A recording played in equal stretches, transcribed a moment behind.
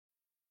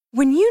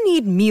When you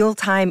need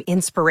mealtime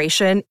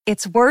inspiration,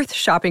 it's worth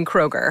shopping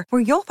Kroger,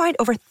 where you'll find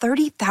over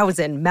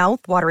 30,000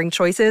 mouth-watering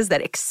choices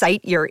that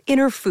excite your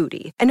inner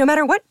foodie. And no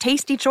matter what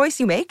tasty choice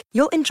you make,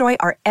 you'll enjoy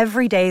our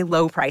everyday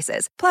low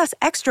prices, plus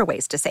extra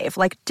ways to save,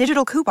 like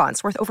digital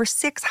coupons worth over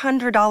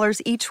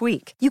 $600 each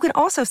week. You can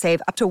also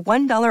save up to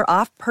 $1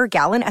 off per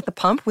gallon at the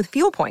pump with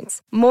fuel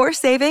points. More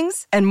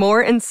savings and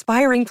more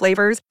inspiring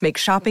flavors make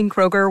shopping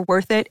Kroger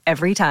worth it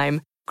every time.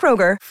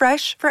 Kroger,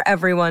 fresh for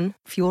everyone.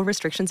 Fuel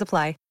restrictions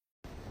apply.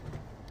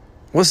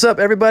 What's up,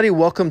 everybody?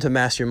 Welcome to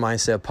Master Your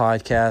Mindset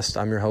Podcast.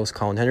 I'm your host,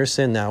 Colin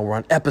Henderson. Now we're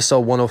on episode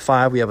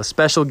 105. We have a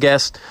special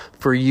guest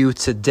for you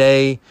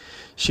today.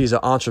 She's an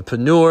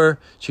entrepreneur.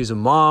 She's a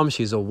mom.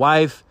 She's a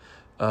wife.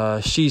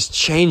 She's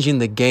changing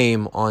the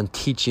game on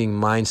teaching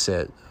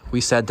mindset.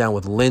 We sat down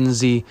with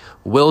Lindsay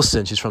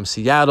Wilson. She's from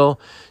Seattle.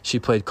 She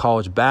played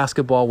college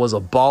basketball, was a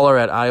baller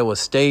at Iowa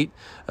State.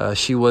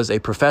 She was a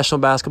professional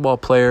basketball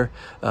player.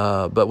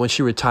 But when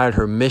she retired,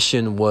 her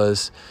mission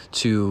was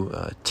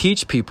to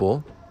teach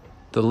people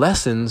the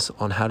lessons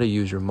on how to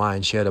use your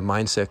mind. She had a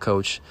mindset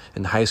coach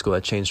in high school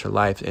that changed her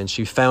life, and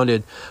she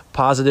founded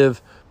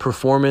Positive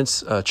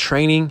Performance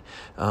Training.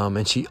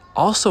 And she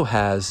also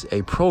has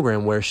a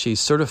program where she's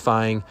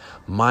certifying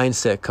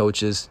mindset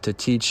coaches to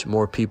teach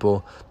more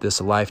people this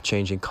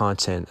life-changing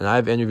content. And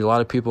I've interviewed a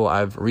lot of people.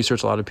 I've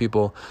researched a lot of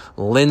people.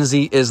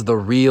 Lindsay is the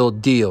real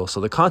deal. So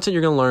the content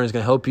you're going to learn is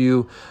going to help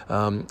you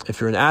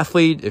if you're an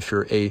athlete, if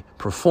you're a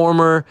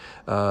performer,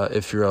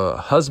 if you're a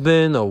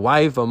husband, a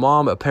wife, a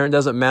mom, a parent,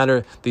 doesn't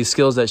matter. These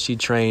skills that she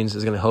trains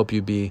is going to help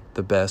you be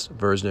the best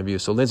version of you.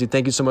 So Lindsay,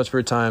 thank you so much for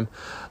your time.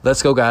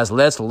 Let's go, guys.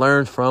 Let's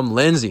learn from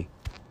Lindsay.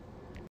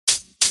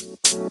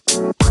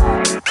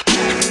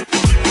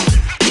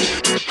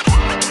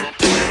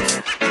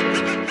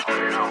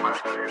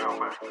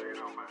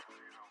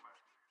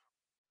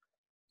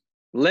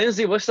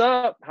 Lindsay, what's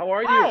up? How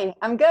are you? Hi,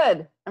 I'm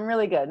good. I'm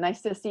really good.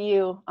 Nice to see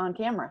you on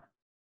camera.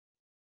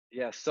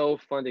 Yeah, so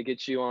fun to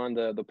get you on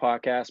the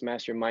podcast,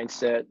 Master Your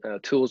Mindset,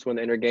 Tools Win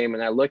the Inner Game.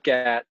 And I look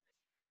at,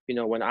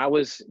 when I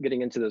was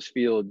getting into this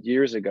field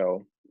years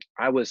ago,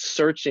 I was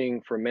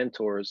searching for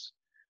mentors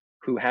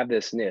who have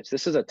this niche.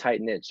 This is a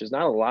tight niche. There's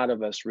not a lot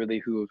of us really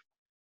who've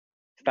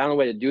found a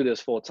way to do this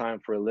full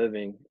time for a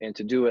living and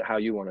to do it how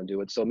you want to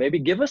do it. So maybe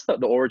give us the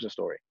origin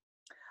story.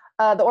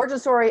 The origin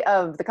story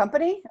of the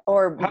company,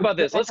 or how about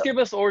this? Let's give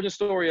us the origin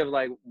story of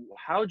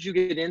how'd you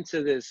get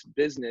into this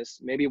business?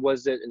 Maybe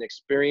was it an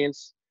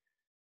experience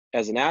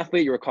as an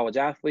athlete? You were a college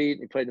athlete.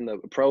 You played in the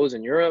pros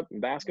in Europe in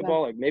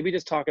basketball. Yeah. Maybe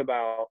just talk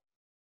about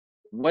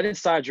what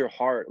inside your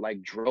heart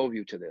drove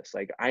you to this.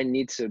 I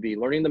need to be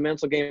learning the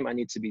mental game. I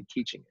need to be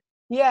teaching it.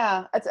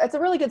 Yeah, it's a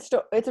really good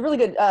story. It's a really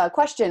good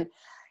question.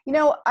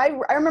 I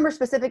remember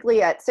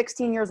specifically at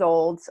 16 years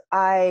old,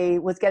 I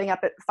was getting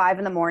up at 5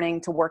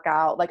 a.m. to work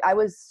out. I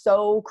was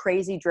so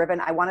crazy driven.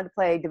 I wanted to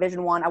play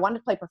Division I. I wanted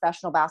to play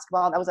professional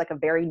basketball. That was a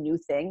very new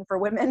thing for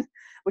women,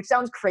 which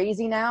sounds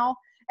crazy now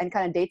and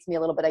kind of dates me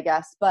a little bit, I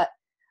guess. But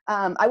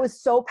I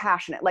was so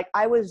passionate.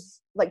 I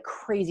was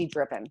crazy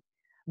driven,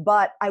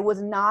 but I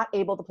was not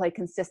able to play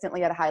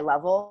consistently at a high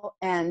level.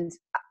 And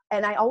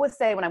I always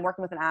say when I'm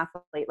working with an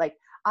athlete,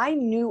 I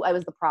knew I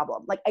was the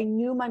problem. I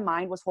knew my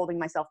mind was holding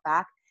myself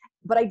back,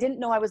 but I didn't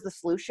know I was the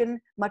solution,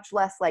 much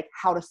less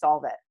how to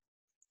solve it.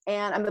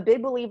 And I'm a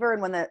big believer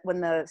in when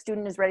the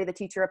student is ready, the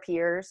teacher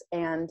appears.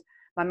 And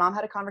my mom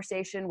had a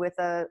conversation with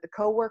a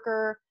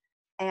coworker,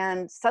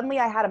 and suddenly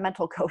I had a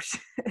mental coach.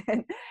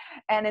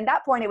 And in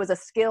that point, it was a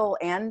skill,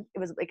 and it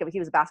was he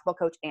was a basketball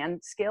coach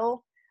and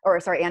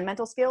and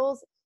mental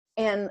skills.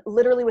 And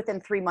literally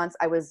within 3 months,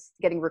 I was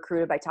getting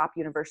recruited by top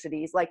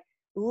universities.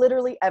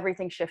 Literally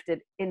everything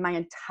shifted in my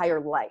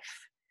entire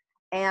life.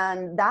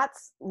 And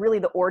that's really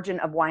the origin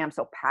of why I'm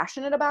so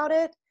passionate about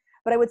it.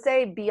 But I would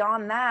say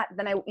beyond that,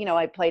 then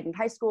I played in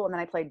high school, and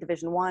then I played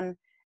Division I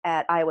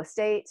at Iowa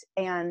State.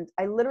 And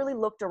I literally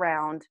looked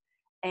around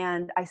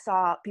and I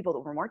saw people that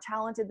were more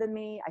talented than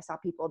me. I saw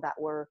people that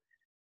were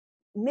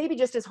maybe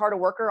just as hard a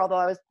worker, although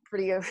I was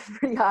pretty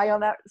high on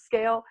that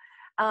scale,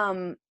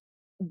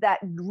 that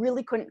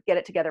really couldn't get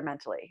it together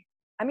mentally.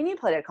 I mean, you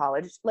played at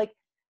college.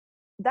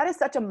 That is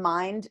such a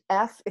mind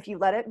F if you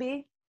let it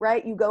be,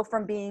 right? You go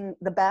from being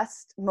the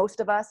best, most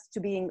of us, to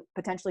being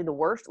potentially the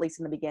worst, at least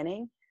in the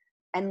beginning.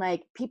 And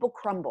people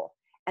crumble,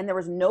 and there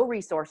was no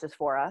resources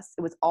for us.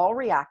 It was all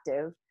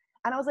reactive.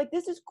 And I was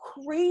this is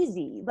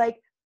crazy.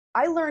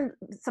 I learned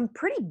some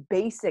pretty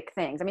basic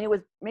things. I mean, it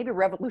was maybe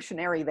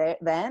revolutionary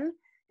then,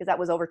 because that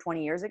was over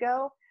 20 years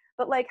ago,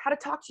 but how to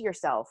talk to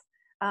yourself,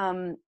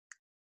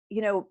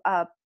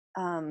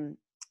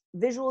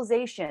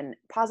 visualization,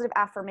 positive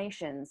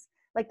affirmations.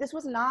 This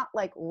was not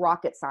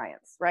rocket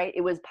science, right?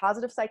 It was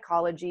positive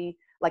psychology,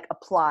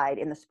 applied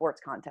in the sports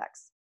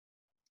context.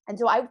 And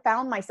so I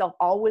found myself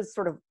always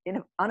sort of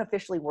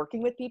unofficially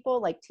working with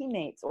people,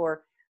 teammates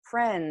or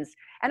friends,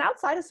 and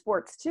outside of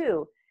sports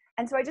too.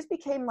 And so I just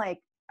became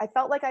I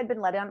felt like I'd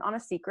been let in on a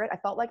secret. I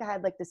felt like I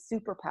had this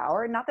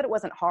superpower. Not that it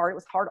wasn't hard. It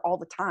was hard all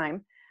the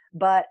time,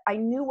 but I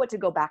knew what to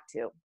go back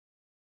to.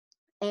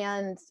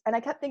 And I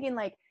kept thinking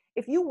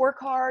if you work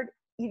hard,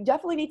 you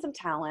definitely need some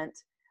talent,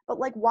 but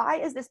like, why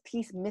is this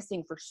piece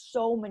missing for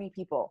so many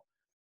people?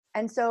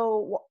 And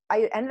so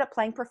I ended up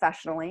playing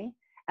professionally.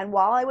 And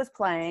while I was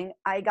playing,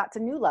 I got to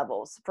new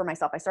levels for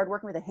myself. I started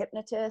working with a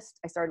hypnotist.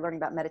 I started learning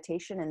about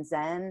meditation and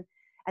Zen.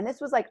 And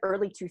this was like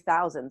early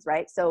 2000s,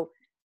 right? So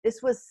this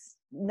was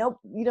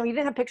you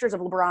didn't have pictures of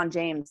LeBron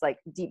James, like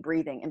deep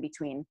breathing in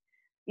between.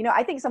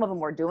 I think some of them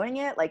were doing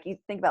it. Like you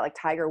think about like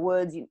Tiger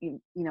Woods, you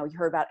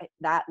heard about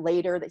that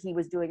later, that he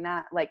was doing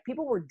that. Like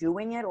people were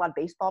doing it, a lot of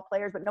baseball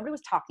players, but nobody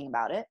was talking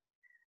about it.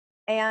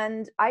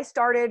 And I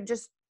started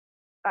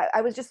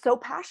I was just so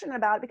passionate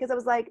about it because I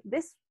was like,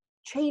 this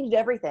changed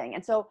everything.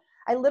 And so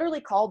I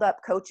literally called up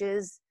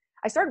coaches.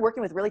 I started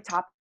working with really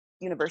top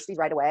universities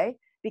right away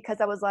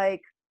because I was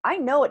like, I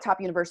know at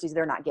top universities,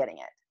 they're not getting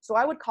it. So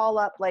I would call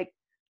up like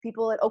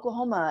people at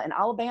Oklahoma and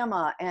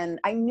Alabama, and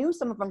I knew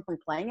some of them from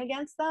playing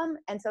against them.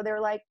 And so they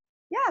were like,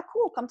 yeah,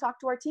 cool, come talk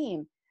to our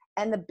team.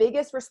 And the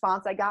biggest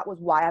response I got was,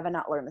 why have I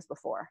not learned this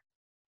before?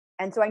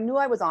 And so I knew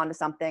I was onto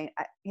something.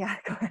 Yeah,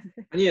 go ahead.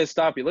 I need to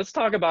stop you. Let's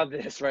talk about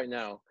this right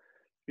now.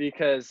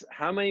 Because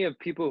how many of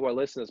people who are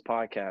listening to this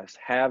podcast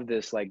have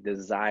this like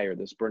desire,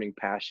 this burning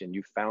passion?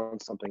 You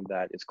found something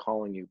that is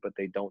calling you, but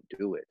they don't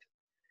do it.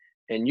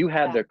 And you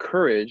had the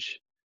courage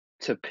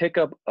to pick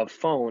up a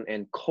phone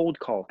and cold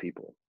call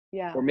people.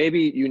 Yeah. Or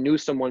maybe you knew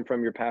someone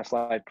from your past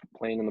life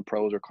playing in the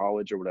pros or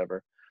college or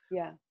whatever.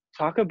 Yeah.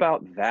 Talk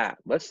about that.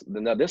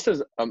 Now this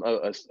is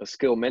a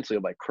skill mentally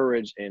of like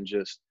courage and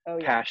just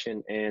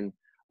passion and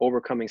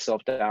overcoming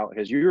self-doubt,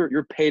 because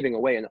you're paving a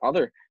way. And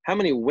how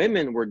many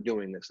women were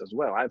doing this as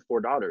well? I have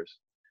 4 daughters.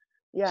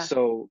 Yeah.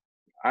 So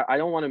I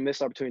don't want to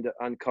miss opportunity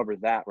to uncover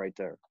that right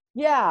there.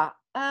 Yeah.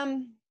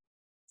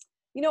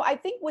 I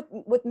think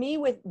with me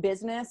with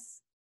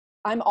business,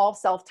 I'm all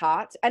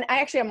self-taught, and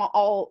I actually am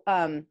all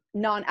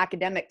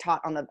non-academic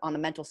taught on the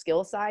mental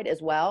skills side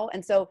as well.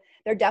 And so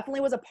there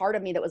definitely was a part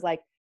of me that was like,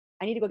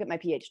 I need to go get my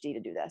PhD to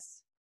do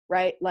this.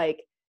 Right.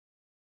 Like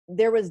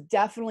there was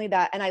definitely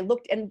that. And I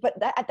looked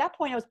at that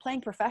point I was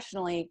playing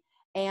professionally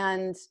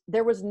and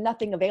there was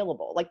nothing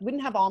available. Like we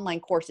didn't have online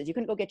courses. You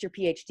couldn't go get your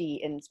PhD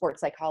in sports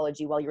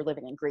psychology while you're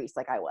living in Greece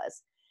like I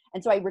was.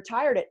 And so I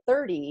retired at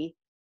 30.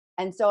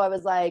 And so I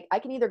was like, I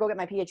can either go get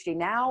my PhD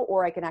now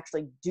or I can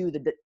actually do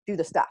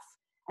the stuff.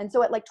 And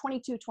so at like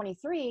 22,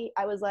 23,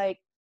 I was like,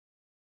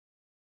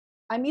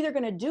 I'm either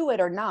going to do it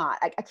or not.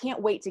 I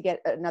can't wait to get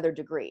another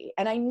degree.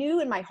 And I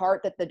knew in my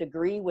heart that the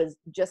degree was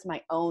just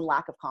my own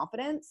lack of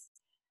confidence.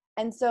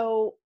 And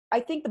so I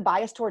think the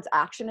bias towards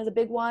action is a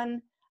big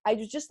one. I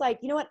was just like,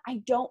 you know what?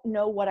 I don't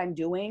know what I'm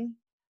doing,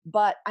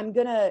 but I'm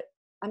going to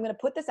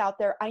put this out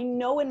there. I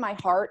know in my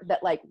heart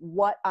that like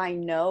what I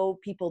know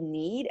people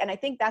need. And I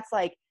think that's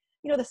like,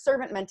 the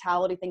servant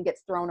mentality thing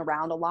gets thrown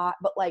around a lot,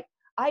 but like,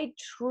 I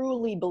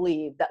truly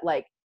believe that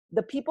like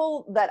the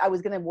people that I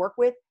was going to work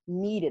with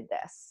needed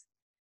this.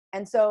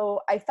 And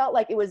so I felt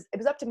like it was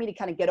up to me to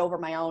kind of get over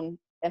my own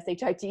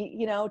SHIT,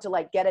 to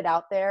like get it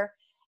out there.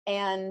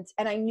 And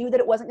I knew that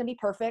it wasn't going to be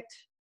perfect.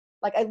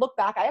 Like I look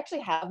back, I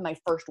actually have my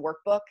first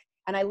workbook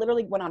and I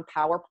literally went on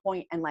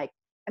PowerPoint and like,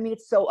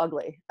 it's so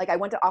ugly. Like I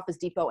went to Office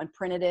Depot and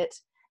printed it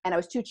and I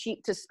was too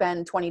cheap to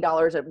spend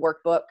 $20 at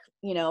workbook,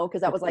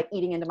 because that was like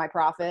eating into my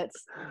profits.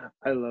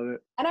 I love it.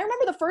 And I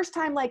remember the first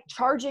time like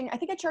charging, I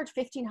think I charged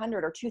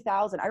 $1,500 or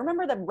 $2,000. I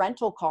remember the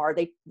rental car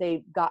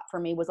they got for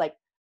me was like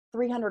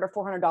 $300 or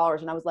 $400.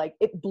 And I was like,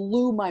 it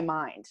blew my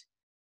mind,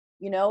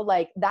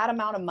 like that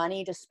amount of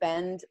money to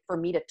spend for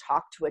me to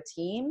talk to a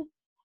team.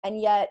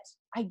 And yet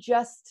I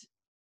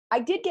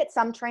did get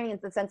some training in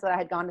the sense that I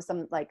had gone to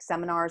some like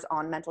seminars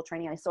on mental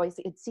training. And so I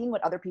had seen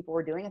what other people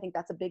were doing. I think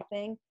that's a big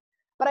thing.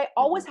 But I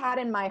always had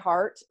in my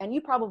heart, and you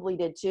probably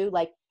did too,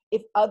 like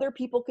if other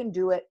people can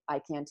do it,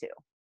 I can too.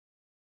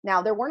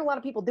 Now, there weren't a lot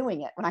of people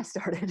doing it when I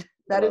started.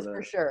 That is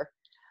for sure.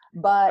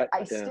 But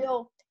I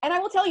still, and I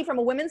will tell you from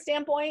a women's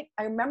standpoint,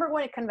 I remember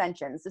going to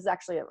conventions. This is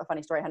actually a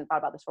funny story. I hadn't thought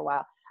about this for a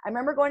while. I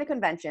remember going to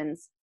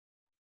conventions,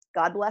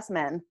 God bless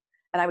men.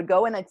 And I would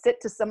go and I'd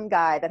sit to some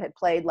guy that had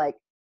played like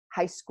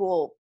high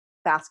school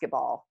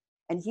basketball.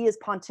 And he is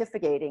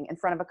pontificating in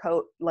front of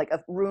a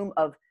room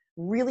of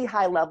really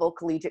high level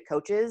collegiate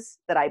coaches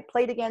that I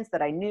played against,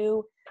 that I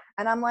knew.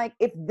 And I'm like,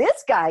 if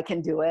this guy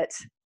can do it,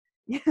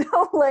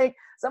 like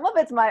some of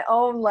it's my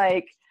own,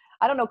 like,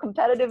 I don't know,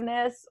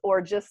 competitiveness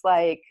or just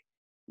like,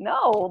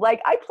 no,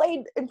 like I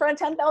played in front of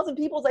 10,000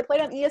 people. I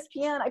played on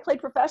ESPN. I played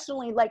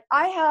professionally. Like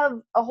I have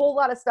a whole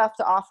lot of stuff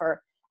to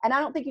offer. And I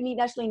don't think you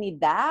necessarily need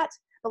that,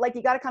 but like,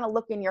 you got to kind of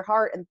look in your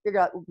heart and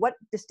figure out what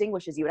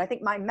distinguishes you. And I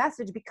think my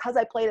message, because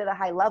I played at a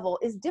high level,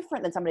 is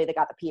different than somebody that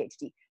got the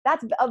PhD.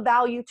 That's of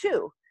value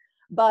too,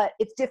 but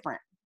it's different.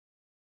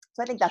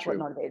 So I think that's what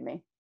motivated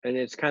me. And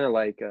it's kind of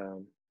like,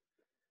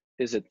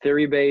 is it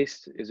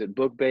theory-based? Is it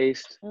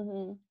book-based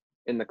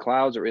in the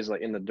clouds, or is it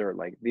like in the dirt?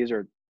 Like these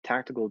are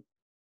tactical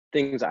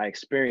things I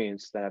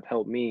experienced that have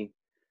helped me,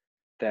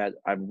 that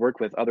I've worked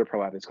with other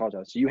pro athletes, college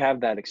athletes. So you have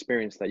that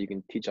experience that you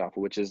can teach off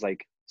of, which is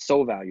like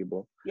so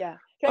valuable. Yeah.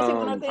 Can I say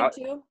one other thing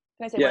too?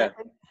 Can I say one other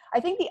thing? I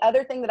think the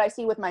other thing that I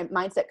see with my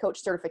mindset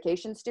coach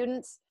certification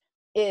students,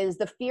 is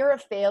the fear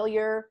of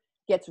failure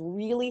gets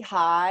really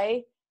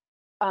high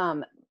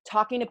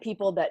talking to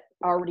people that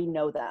already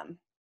know them.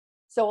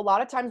 So a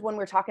lot of times when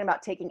we're talking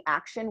about taking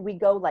action, we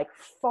go like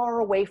far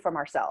away from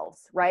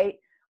ourselves, right?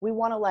 We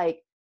want to like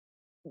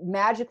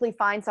magically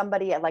find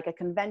somebody at like a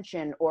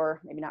convention,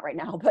 or maybe not right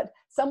now, but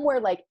somewhere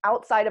like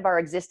outside of our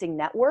existing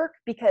network,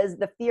 because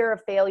the fear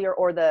of failure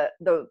or the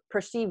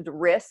perceived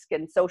risk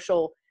and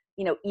social,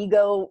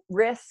 ego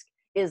risk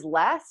is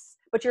less,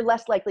 but you're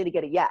less likely to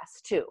get a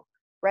yes too,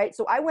 right?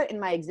 So I went in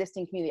my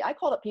existing community, I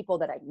called up people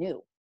that I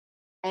knew,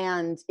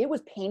 and it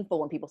was painful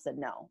when people said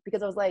no,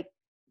 because I was like,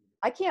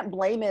 I can't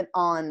blame it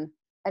on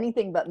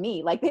anything but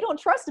me. Like, they don't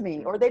trust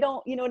me, or they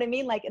don't, you know what I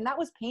mean? Like, and that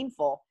was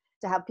painful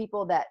to have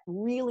people that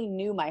really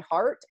knew my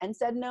heart and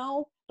said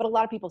no, but a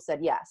lot of people said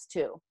yes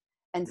too.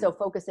 And so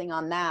focusing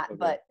on that, Okay.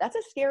 but that's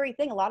a scary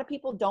thing. A lot of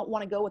people don't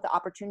want to go with the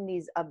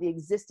opportunities of the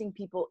existing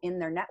people in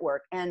their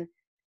network, and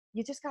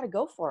you just got to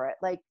go for it.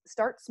 Like,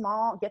 start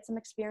small, get some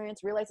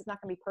experience, realize it's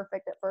not going to be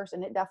perfect at first.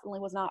 And it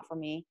definitely was not for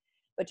me,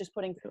 but just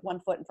putting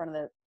one foot in front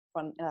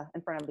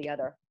of the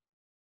other.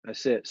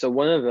 That's it. So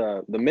one of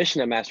the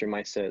mission of Master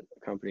Mindset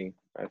company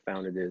I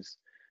founded is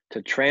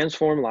to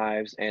transform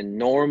lives and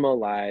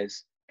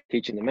normalize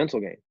teaching the mental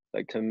game,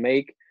 like to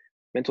make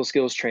mental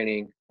skills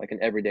training like an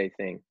everyday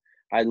thing.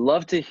 I'd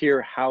love to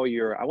hear how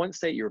I wouldn't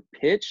say your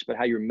pitch, but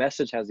how your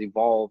message has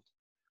evolved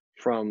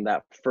from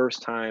that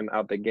first time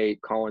out the gate,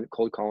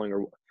 cold calling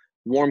or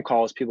warm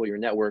calls, people in your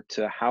network,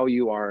 to how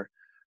you are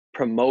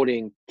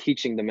promoting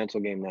teaching the mental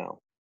game now.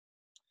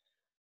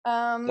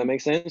 Does that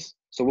make sense?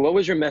 So what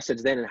was your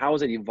message then, and how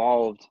has it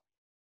evolved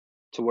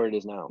to where it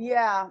is now?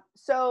 Yeah.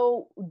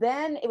 So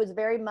then it was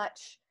very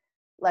much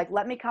like,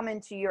 let me come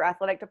into your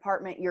athletic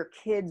department. Your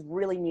kids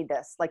really need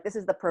this. Like, this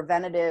is the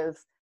preventative,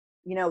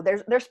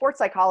 there's sports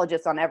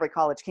psychologists on every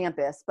college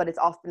campus, but it's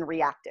often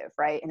reactive,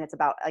 right? And it's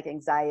about like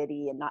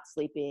anxiety and not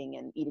sleeping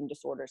and eating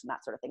disorders and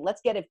that sort of thing.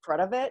 Let's get in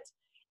front of it.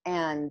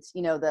 And,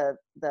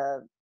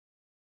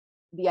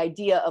 the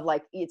idea of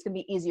like, it's going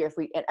to be easier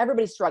and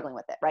everybody's struggling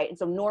with it, right? And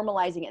so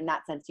normalizing it in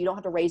that sense, you don't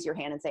have to raise your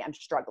hand and say, I'm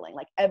struggling.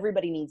 Like,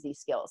 everybody needs these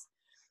skills.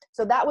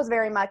 So that was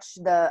very much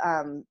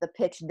the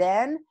pitch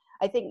then.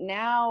 I think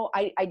now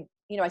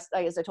as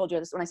I told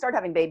you, when I started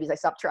having babies, I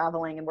stopped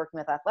traveling and working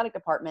with athletic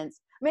departments.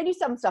 I mean, I do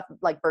some stuff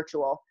like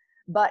virtual,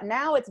 but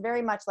now it's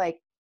very much like,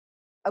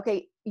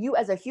 okay, you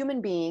as a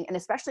human being, and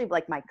especially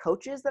like my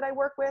coaches that I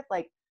work with,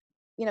 like,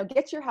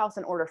 get your house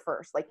in order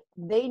first. Like,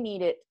 they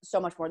need it so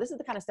much more. This is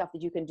the kind of stuff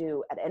that you can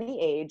do at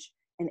any age,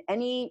 in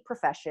any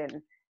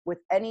profession, with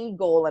any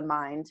goal in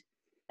mind.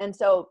 And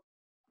so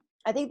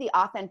I think the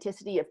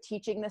authenticity of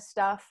teaching this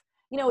stuff,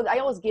 I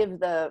always give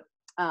the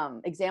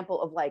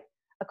example of like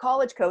a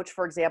college coach,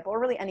 for example, or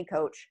really any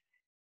coach,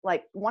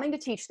 like wanting to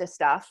teach this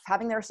stuff,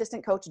 having their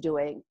assistant coach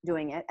doing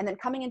it, and then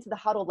coming into the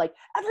huddle, like,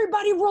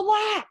 everybody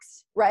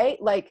relax,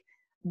 right? Like,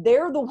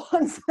 they're the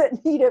ones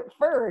that need it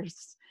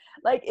first.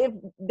 Like, if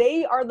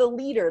they are the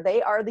leader,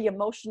 they are the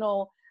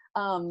emotional,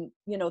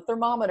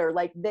 thermometer,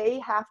 like, they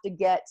have to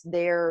get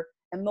their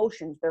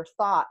emotions, their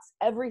thoughts,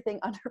 everything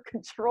under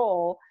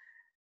control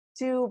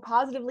to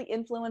positively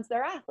influence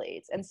their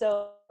athletes. And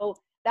so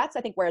that's,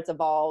 I think, where it's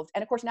evolved.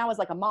 And of course, now as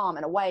like a mom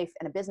and a wife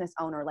and a business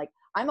owner, like,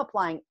 I'm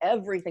applying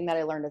everything that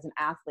I learned as an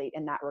athlete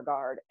in that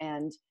regard.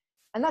 And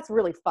that's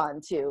really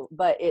fun too,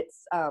 but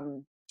it's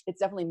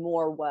definitely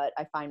more what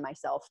I find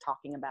myself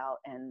talking about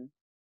and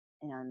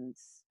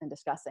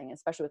discussing,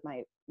 especially with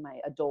my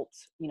adult,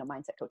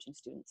 mindset coaching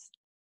students.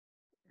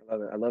 I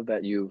love it. I love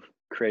that you've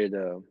created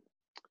a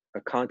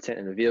content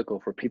and a vehicle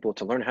for people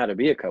to learn how to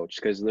be a coach,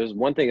 because there's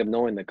one thing of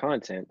knowing the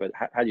content, but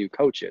how do you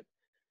coach it?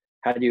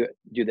 How do you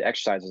do the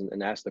exercises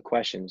and ask the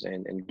questions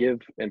and give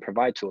and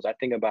provide tools? I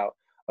think about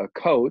a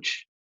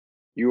coach,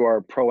 you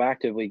are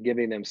proactively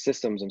giving them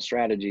systems and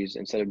strategies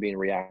instead of being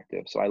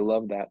reactive. So I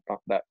love that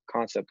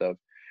concept of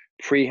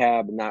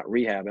prehab, not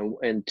rehab.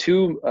 And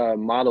two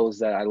models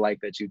that I like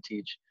that you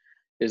teach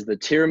is the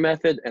tier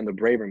method and the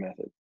braver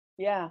method.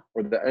 Yeah.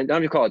 Or I don't know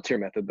if you call it tier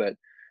method, but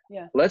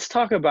yeah. Let's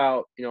talk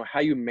about, how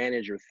you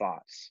manage your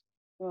thoughts.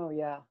 Oh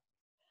yeah.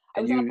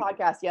 I was on a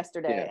podcast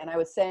yesterday and I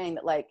was saying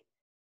that, like,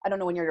 I don't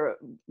know when you're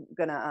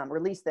gonna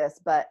release this,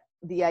 but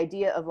the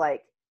idea of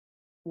like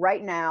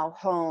right now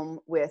home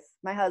with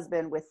my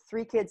husband with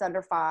 3 kids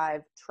under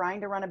 5, trying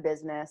to run a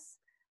business,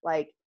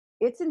 like,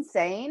 it's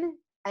insane.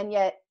 And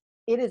yet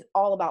it is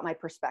all about my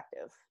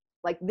perspective.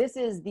 Like, this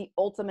is the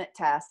ultimate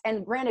test.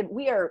 And granted,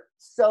 we are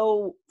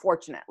so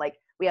fortunate. Like,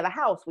 we have a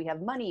house, we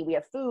have money, we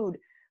have food,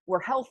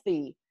 we're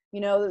healthy.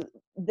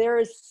 There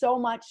is so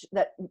much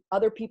that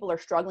other people are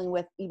struggling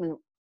with, even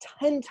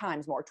 10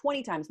 times more,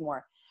 20 times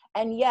more.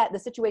 And yet the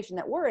situation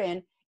that we're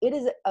in, it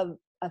is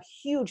a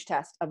huge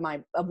test of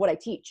what I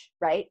teach,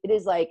 right? It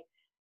is like,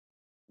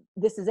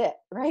 this is it,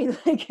 right?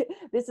 Like,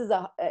 this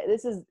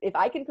is if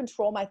I can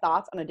control my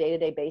thoughts on a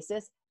day-to-day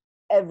basis,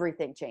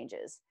 everything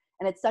changes.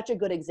 And it's such a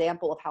good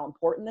example of how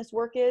important this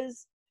work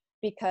is,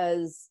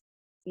 because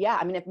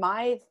if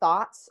my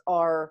thoughts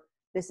are,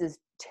 this is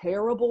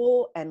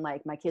terrible, and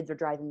like, my kids are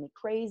driving me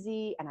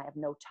crazy and I have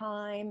no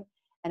time,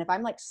 And if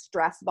I'm like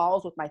stress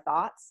balls with my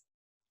thoughts,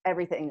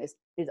 everything is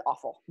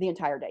awful the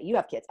entire day. You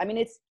have kids. I mean,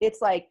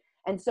 it's like,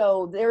 and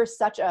so there's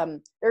such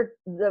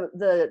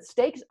the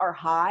stakes are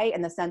high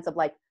in the sense of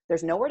like,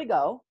 there's nowhere to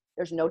go,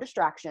 there's no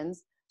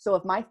distractions. So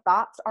if my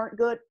thoughts aren't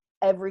good,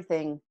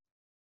 everything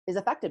is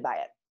affected by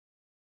it.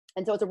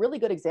 And so it's a really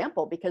good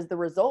example because the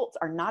results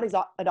are not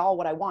at all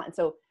what I want. And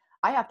so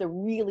I have to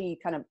really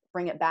kind of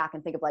bring it back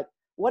and think of like,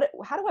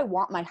 how do I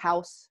want my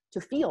house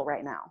to feel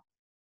right now?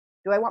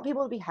 Do I want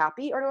people to be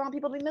happy or do I want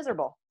people to be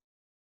miserable?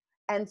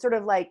 And sort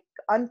of like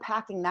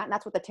unpacking that. And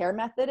that's what the TEAR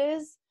method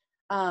is,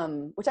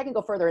 which I can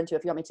go further into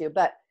if you want me to,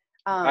 but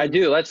I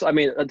do.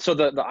 So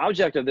the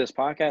object of this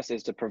podcast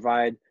is to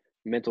provide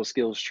mental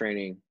skills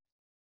training,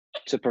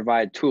 to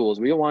provide tools.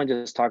 We don't want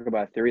to just talk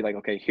about theory, like,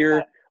 okay,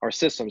 here are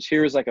systems.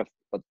 Here's like a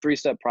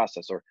 3-step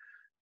process, or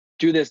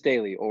do this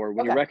daily, or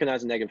when you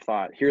recognize a negative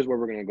thought, here's where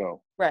we're going to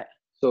go. Right.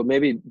 So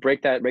maybe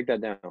break that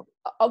down.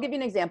 I'll give you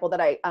an example that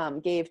I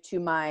gave to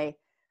my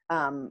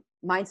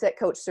mindset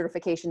coach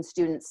certification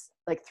students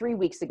like 3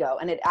 weeks ago.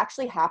 And it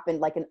actually happened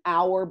like an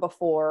hour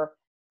before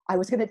I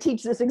was going to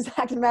teach this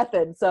exact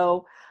method.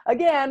 So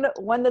again,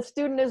 when the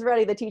student is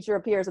ready, the teacher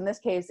appears. In this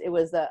case, it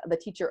was the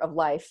teacher of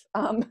life.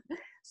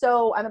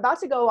 So I'm about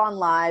to go on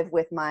live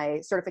with my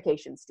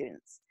certification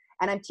students,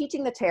 and I'm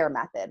teaching the TEAR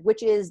method,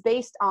 which is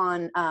based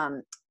on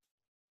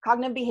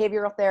cognitive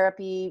behavioral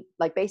therapy,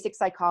 like basic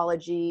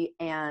psychology,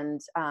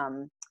 and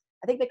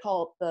I think they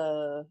call it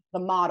the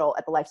model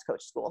at the Life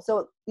Coach School.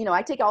 So,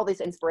 I take all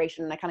this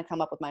inspiration and I kind of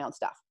come up with my own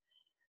stuff.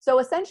 So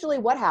essentially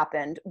what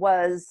happened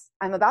was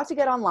I'm about to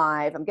get on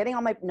live, I'm getting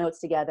all my notes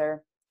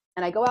together,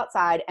 and I go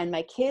outside and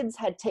my kids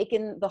had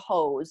taken the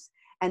hose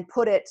and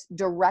put it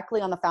directly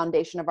on the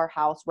foundation of our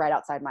house right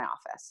outside my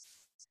office.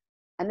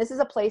 And this is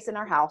a place in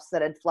our house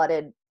that had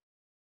flooded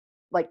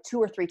like 2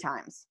 or 3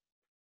 times.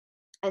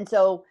 And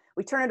so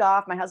we turn it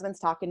off. My husband's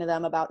talking to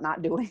them about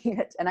not doing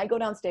it. And I go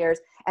downstairs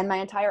and my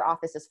entire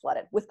office is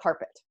flooded with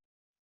carpet.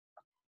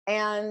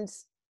 And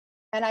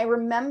I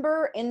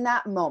remember in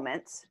that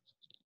moment,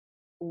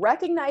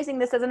 recognizing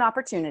this as an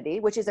opportunity,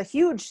 which is a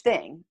huge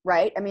thing,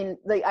 right? I mean,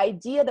 the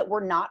idea that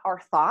we're not our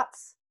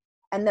thoughts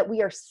and that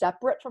we are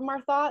separate from our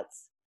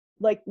thoughts,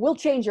 like, will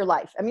change your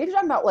life. I mean, you're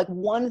talking about like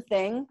one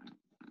thing,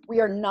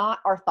 we are not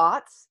our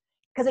thoughts,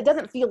 because it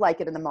doesn't feel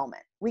like it in the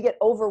moment. We get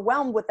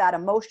overwhelmed with that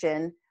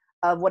emotion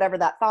of whatever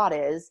that thought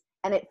is,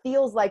 and it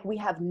feels like we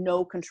have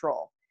no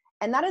control.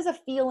 And that is a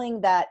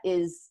feeling that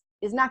is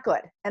not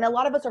good. And a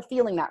lot of us are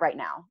feeling that right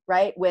now,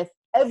 right? With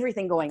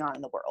everything going on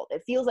in the world.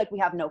 It feels like we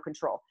have no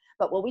control.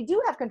 But what we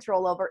do have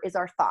control over is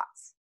our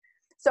thoughts.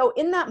 So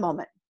in that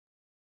moment,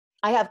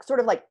 I have sort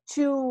of like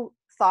 2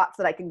 thoughts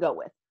that I can go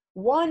with.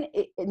 One,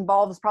 it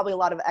involves probably a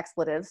lot of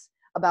expletives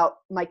about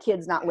my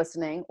kids not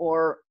listening,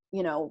 or,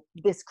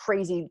 this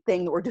crazy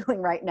thing that we're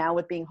doing right now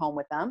with being home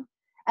with them.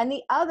 And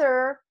the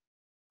other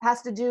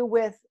has to do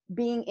with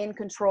being in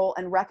control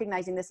and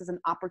recognizing this as an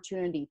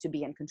opportunity to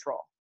be in control.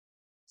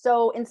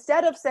 So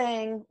instead of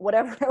saying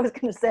whatever I was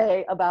going to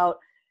say about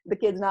the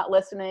kids not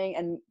listening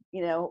and,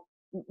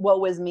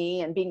 woe is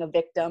me and being a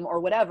victim or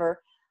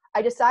whatever,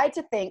 I decided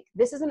to think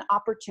this is an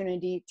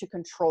opportunity to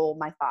control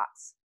my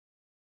thoughts,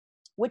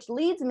 which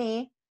leads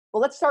me,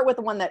 well, let's start with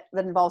the one that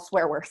involves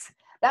swear words.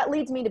 That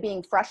leads me to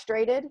being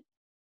frustrated,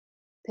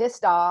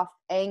 pissed off,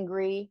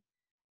 angry,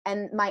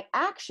 and my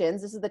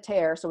actions, this is the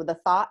TEAR, so the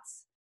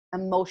thoughts,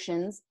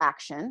 emotions,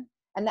 action.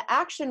 And the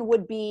action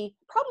would be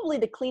probably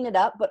to clean it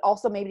up, but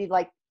also maybe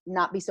like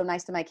not be so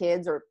nice to my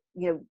kids, or,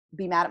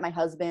 be mad at my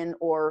husband,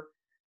 or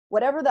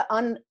whatever the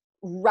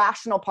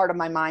irrational part of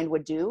my mind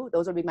would do.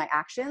 Those would be my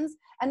actions.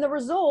 And the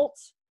result,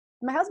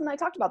 my husband and I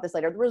talked about this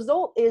later, the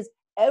result is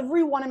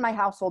everyone in my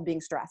household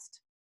being stressed.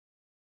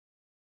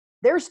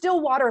 There's still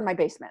water in my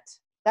basement.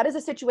 That is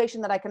a situation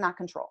that I cannot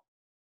control.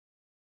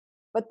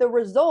 But the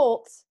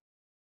result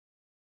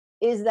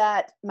is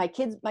that my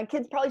kids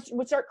probably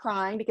would start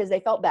crying because they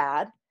felt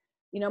bad.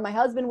 My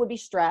husband would be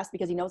stressed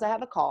because he knows I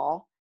have a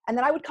call. And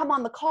then I would come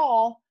on the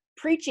call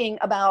preaching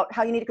about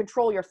how you need to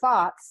control your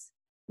thoughts.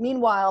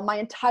 Meanwhile, my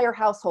entire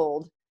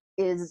household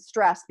is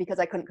stressed because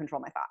I couldn't control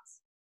my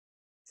thoughts.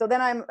 So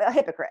then I'm a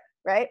hypocrite,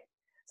 right?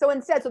 So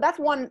that's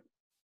one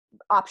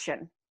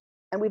option.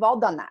 And we've all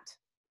done that.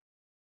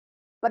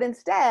 But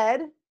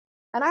instead,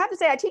 and I have to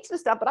say, I teach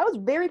this stuff, but I was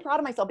very proud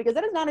of myself because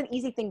that is not an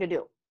easy thing to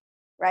do,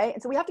 right?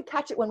 And so we have to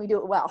catch it when we do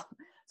it well.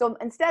 So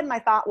instead, my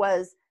thought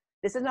was,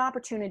 this is an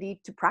opportunity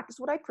to practice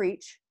what I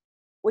preach,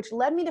 which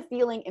led me to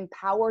feeling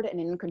empowered and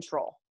in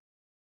control,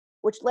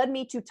 which led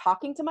me to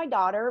talking to my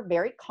daughter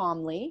very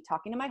calmly,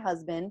 talking to my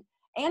husband,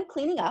 and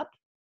cleaning up,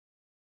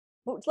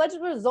 which led to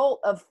the result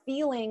of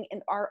feeling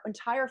in our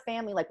entire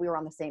family like we were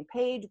on the same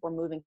page, we're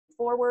moving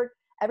forward,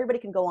 everybody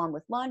can go on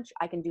with lunch,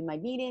 I can do my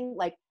meeting,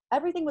 like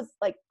everything was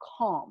like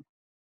calm.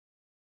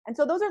 And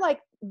so those are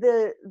like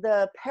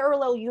the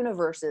parallel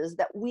universes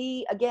that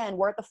we're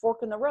at the fork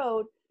in the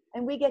road,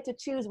 and we get to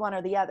choose one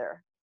or the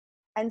other.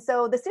 And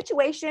so the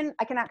situation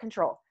I cannot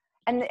control.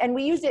 And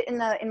we used it in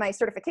my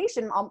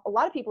certification. A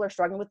lot of people are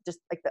struggling with just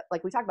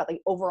like we talked about, the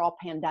overall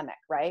pandemic,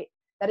 right?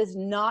 That is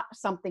not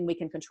something we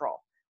can control.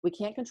 We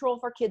can't control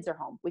if our kids are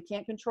home. We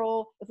can't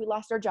control if we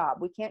lost our job.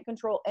 We can't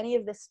control any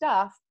of this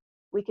stuff.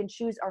 We can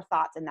choose our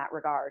thoughts in that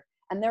regard.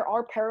 And there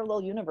are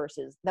parallel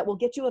universes that will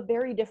get you a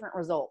very different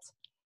result,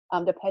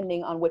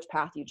 depending on which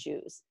path you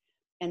choose.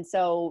 And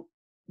so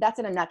that's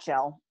in a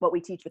nutshell what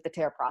we teach with the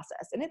TARE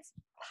process. And it's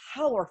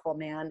powerful,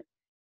 man.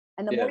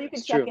 And the more you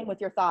can check in with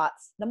your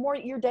thoughts, the more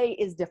your day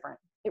is different.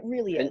 It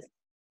really is.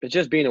 It's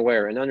just being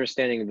aware and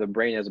understanding the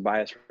brain has a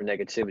bias for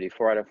negativity.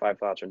 4 out of 5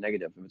 thoughts are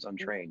negative if it's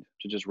untrained.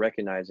 So just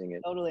recognizing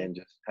it and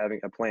just having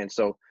a plan.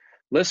 So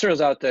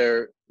listeners out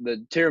there,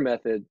 the TARE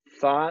method,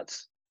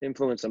 thoughts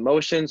influence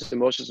emotions,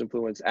 emotions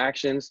influence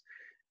actions,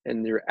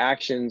 and your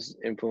actions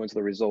influence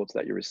the results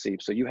that you receive.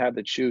 So you have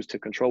to choose to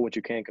control what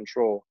you can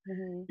control.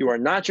 You are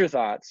not your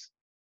thoughts.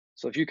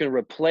 So if you can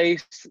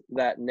replace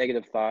that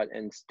negative thought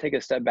and take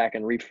a step back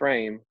and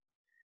reframe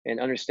and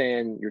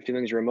understand your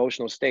feelings, your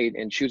emotional state,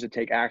 and choose to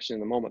take action in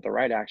the moment, the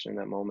right action in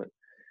that moment.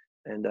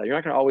 And you're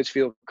not going to always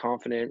feel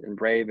confident and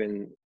brave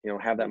and,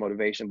 have that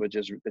motivation, but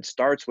just it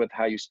starts with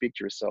how you speak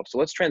to yourself. So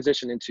let's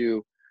transition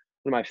into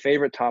one of my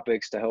favorite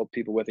topics to help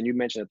people with, and you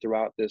mentioned it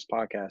throughout this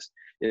podcast,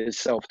 is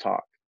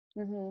self-talk.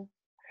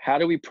 How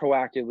do we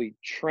proactively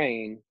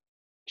train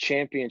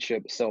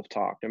championship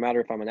self-talk? No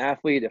matter if I'm an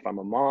athlete, if I'm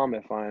a mom,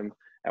 if I'm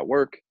at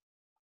work.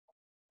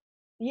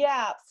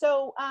 Yeah.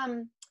 So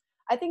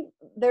I think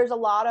there's a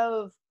lot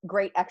of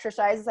great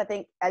exercises. I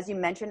think, as you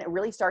mentioned, it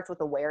really starts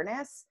with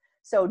awareness.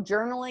 So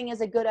journaling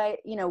is a good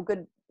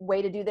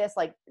way to do this.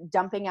 Like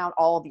dumping out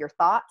all of your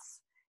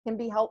thoughts can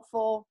be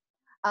helpful.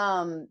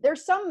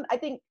 There's some, I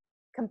think,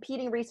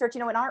 competing research,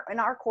 in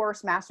our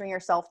course, Mastering Your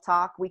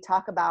Self-Talk, we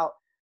talk about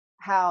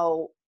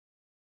how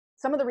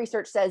some of the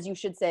research says you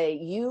should say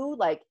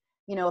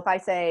if I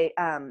say,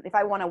 if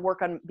I want to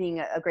work on being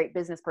a great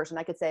business person,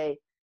 I could say,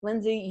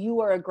 Lindsay, you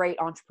are a great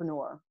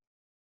entrepreneur.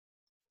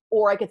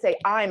 Or I could say,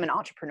 I'm an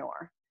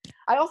entrepreneur.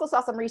 I also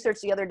saw some research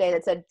the other day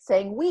that said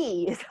saying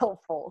we is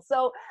helpful.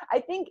 So I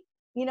think,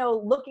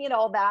 looking at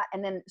all that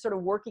and then sort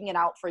of working it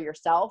out for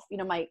yourself,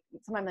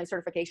 sometimes my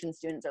certification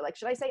students are like,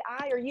 should I say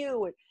I or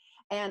you?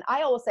 And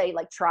I always say,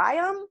 try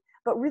them,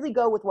 but really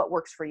go with what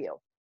works for you.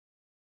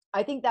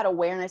 I think that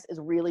awareness is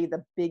really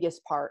the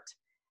biggest part.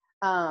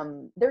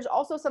 There's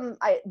also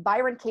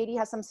Byron Katie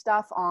has some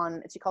stuff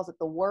on, she calls it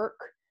The Work,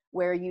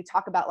 where you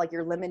talk about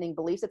your limiting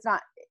beliefs. It's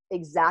not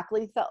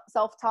exactly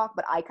self-talk,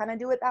 but I kind of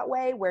do it that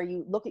way, where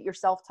you look at your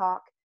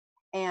self-talk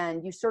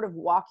and you sort of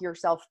walk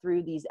yourself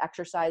through these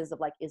exercises of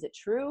is it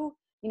true?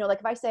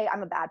 If I say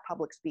I'm a bad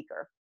public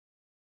speaker,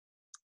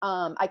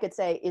 I could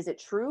say, is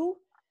it true?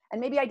 And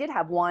maybe I did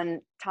have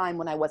one time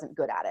when I wasn't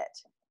good at it.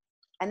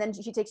 And then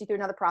she takes you through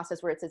another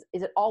process where it says,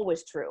 is it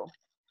always true?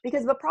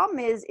 Because the problem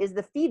is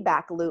the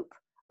feedback loop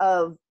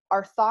of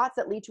our thoughts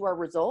that lead to our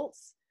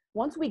results.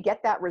 Once we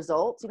get that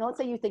result, let's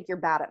say you think you're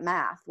bad at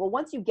math. Well,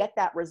 once you get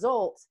that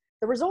result,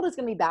 the result is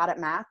going to be bad at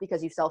math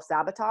because you've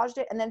self-sabotaged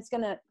it. And then it's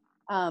going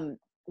to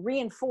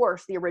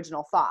reinforce the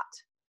original thought.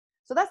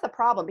 So that's the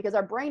problem, because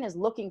our brain is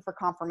looking for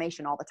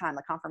confirmation all the time,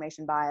 like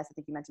confirmation bias. I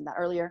think you mentioned that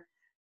earlier.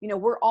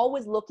 We're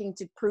always looking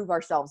to prove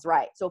ourselves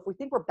right. So if we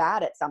think we're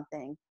bad at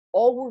something,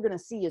 all we're going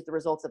to see is the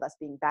results of us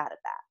being bad at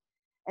that.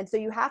 And so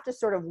you have to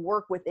sort of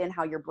work within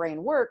how your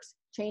brain works,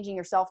 changing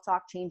your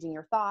self-talk, changing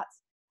your thoughts,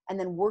 and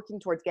then working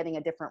towards getting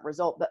a different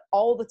result. But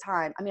all the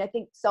time, I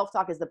think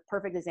self-talk is the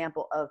perfect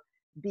example of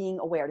being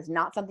aware. It's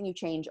not something you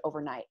change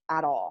overnight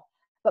at all.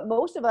 But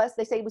most of us,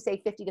 we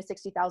say 50 to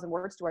 60,000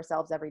 words to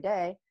ourselves every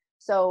day.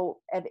 So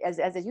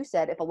as you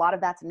said, if a lot of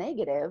that's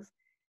negative,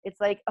 it's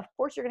of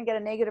course you're going to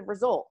get a negative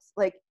result.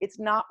 It's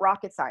not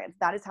rocket science.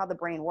 That is how the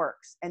brain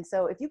works. And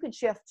so if you can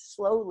shift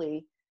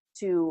slowly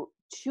to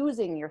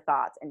choosing your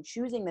thoughts and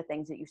choosing the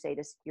things that you say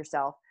to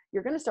yourself,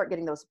 you're going to start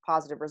getting those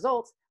positive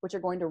results, which are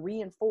going to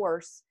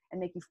reinforce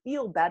and make you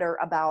feel better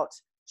about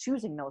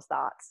choosing those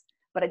thoughts.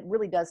 But it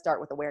really does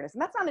start with awareness.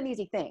 And that's not an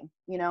easy thing,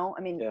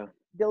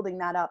 building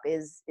that up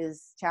is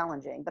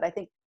challenging. But I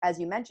think, as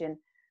you mentioned,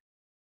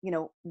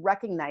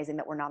 recognizing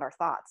that we're not our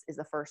thoughts is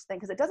the first thing,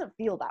 because it doesn't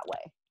feel that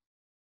way,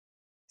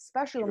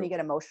 especially when you get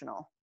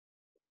emotional.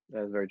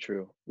 That's very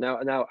true.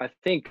 Now, I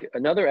think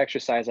another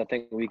exercise I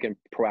think we can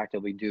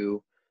proactively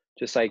do,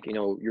 just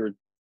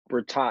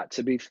we're taught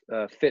to be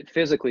fit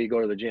physically, go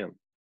to the gym.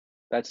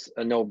 That's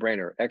a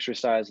no-brainer.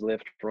 Exercise,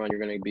 lift, run, you're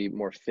going to be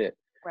more fit.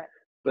 Right.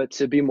 But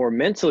to be more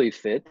mentally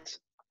fit,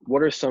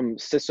 what are some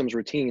systems,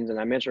 routines? And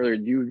I mentioned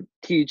earlier, you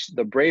teach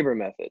the Braver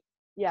method.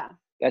 Yeah.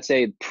 That's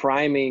a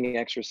priming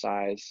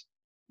exercise,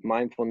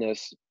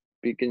 mindfulness,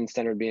 being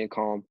centered, being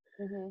calm.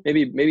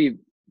 Maybe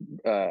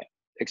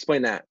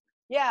explain that.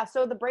 Yeah.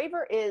 So the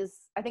Braver is,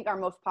 I think, our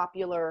most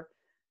popular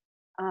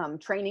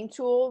training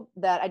tool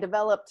that I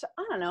developed,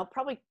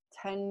 probably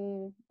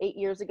 8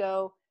 years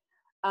ago.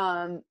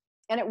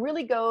 And it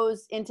really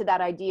goes into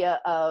that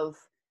idea of,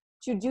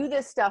 to do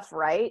this stuff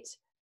right,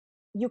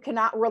 you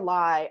cannot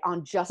rely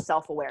on just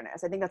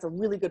self-awareness. I think that's a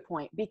really good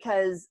point,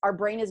 because our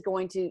brain is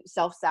going to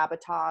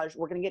self-sabotage.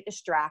 We're going to get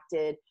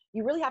distracted.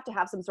 You really have to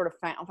have some sort of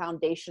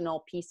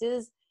foundational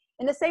pieces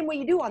in the same way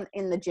you do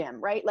in the gym,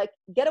 right?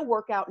 Get a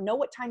workout, know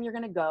what time you're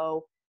going to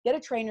go, get a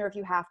trainer if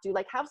you have to,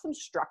 like have some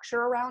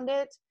structure around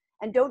it,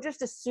 and don't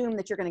just assume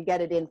that you're going to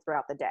get it in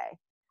throughout the day,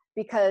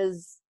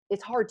 because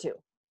it's hard to.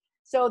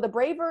 So the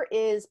Braver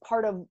is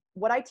part of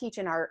what I teach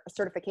in our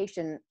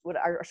certification, what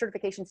our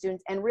certification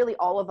students, and really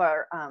all of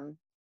our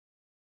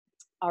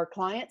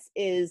clients,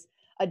 is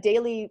a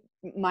daily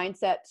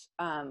mindset.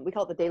 We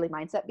call it the daily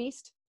mindset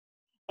beast.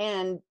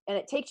 And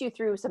it takes you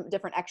through some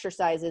different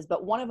exercises,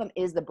 but one of them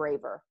is the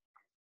Braver.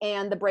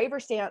 And the Braver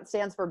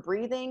stands for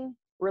breathing,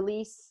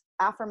 release,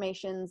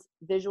 affirmations,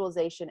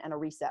 visualization, and a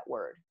reset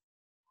word.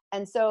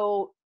 And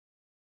so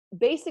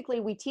basically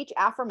we teach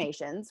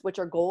affirmations, which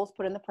are goals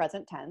put in the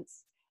present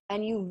tense,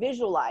 and you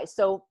visualize.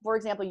 So for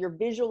example, you're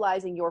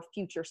visualizing your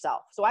future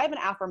self. So I have an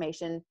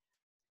affirmation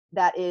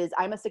that is,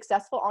 I'm a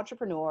successful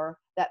entrepreneur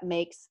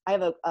I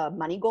have a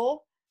money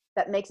goal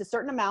that makes a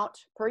certain amount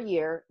per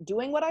year,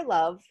 doing what I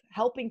love,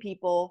 helping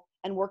people,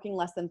 and working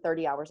less than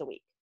 30 hours a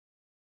week.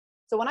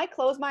 So when I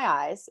close my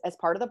eyes as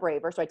part of the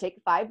Braver, so I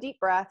take 5 deep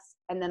breaths,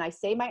 and then I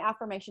say my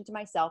affirmation to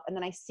myself, and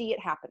then I see it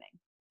happening.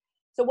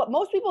 So what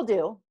most people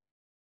do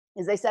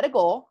is they set a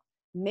goal.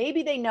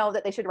 Maybe they know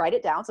that they should write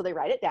it down, so they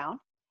write it down.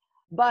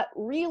 But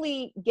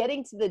really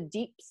getting to the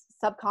deep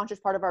subconscious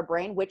part of our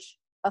brain, which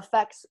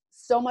affects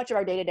so much of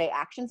our day-to-day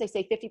actions. They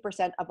say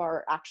 50% of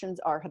our actions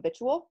are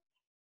habitual.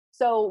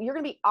 So you're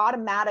going to be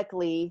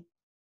automatically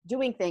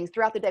doing things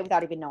throughout the day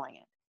without even knowing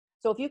it.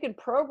 So if you can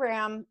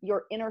program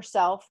your inner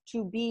self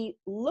to be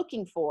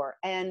looking for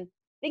and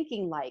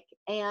thinking like,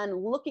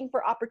 and looking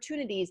for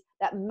opportunities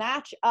that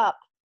match up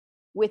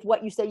with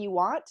what you say you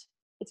want,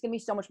 it's going to be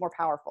so much more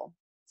powerful.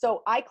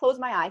 So I close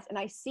my eyes and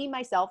I see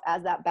myself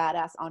as that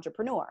badass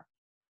entrepreneur.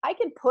 I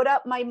can put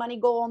up my money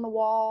goal on the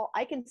wall.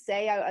 I can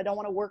say I don't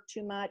want to work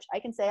too much. I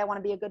can say I want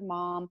to be a good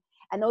mom.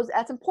 And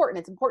that's important.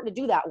 It's important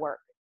to do that work.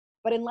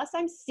 But unless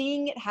I'm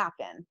seeing it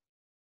happen,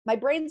 my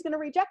brain's going to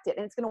reject it,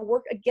 and it's going to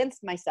work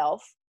against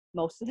myself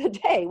most of the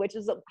day, which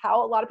is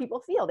how a lot of people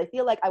feel. They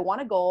feel like, I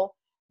want a goal.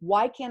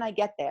 Why can't I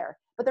get there?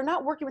 But they're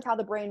not working with how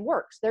the brain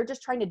works. They're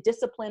just trying to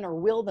discipline or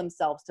will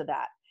themselves to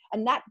that.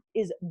 And that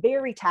is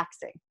very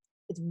taxing.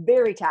 It's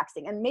very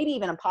taxing, and maybe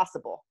even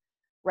impossible,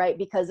 right?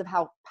 Because of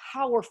how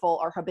powerful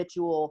our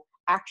habitual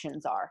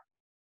actions are.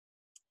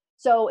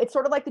 So it's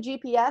sort of like the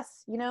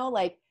GPS,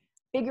 like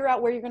figure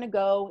out where you're going to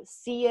go,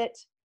 see it,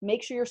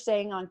 make sure you're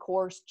staying on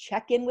course,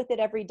 check in with it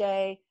every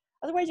day.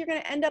 Otherwise you're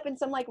going to end up in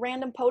some like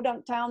random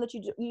podunk town that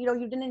you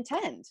didn't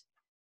intend,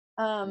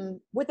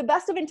 with the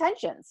best of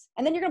intentions.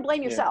 And then you're going to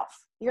blame yourself.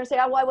 You're going to say,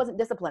 oh, well, I wasn't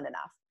disciplined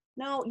enough.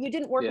 No, you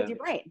didn't work with your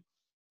brain.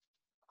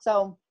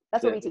 So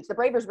that's what we teach. The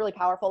Braver is really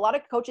powerful. A lot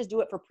of coaches do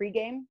it for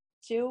pregame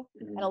too.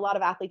 Mm-hmm. And a lot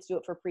of athletes do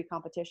it for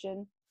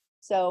pre-competition.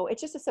 So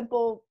it's just a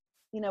simple,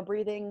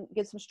 breathing,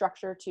 give some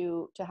structure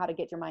to how to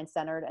get your mind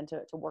centered and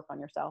to work on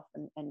yourself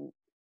and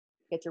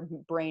get your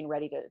brain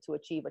ready to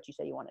achieve what you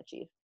say you want to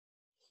achieve.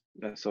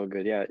 That's so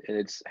good. Yeah. And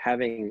it's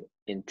having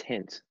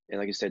intent. And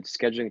like you said,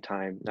 scheduling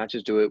time, not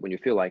just do it when you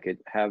feel like it,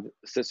 have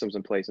systems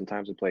in place and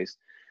times in place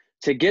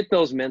to get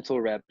those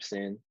mental reps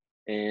in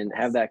and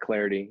have that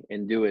clarity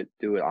and do it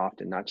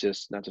often, not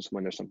just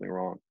when there's something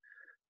wrong.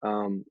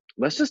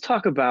 Let's just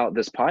talk about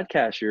this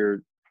podcast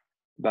you're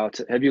about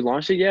to, have you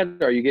launched it yet?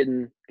 Are you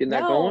getting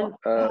that going?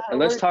 And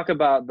let's talk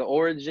about the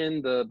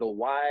origin, the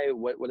why,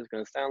 what it's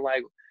going to sound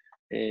like.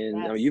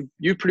 And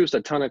you've produced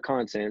a ton of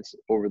content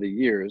over the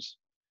years.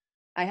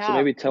 I have. So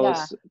maybe tell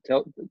us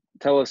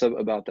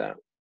about that.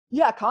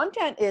 Yeah,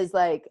 content is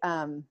like,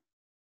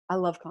 I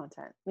love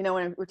content.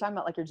 When we're talking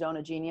about like your zone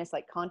of genius,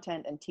 like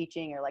content and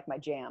teaching are like my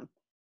jam,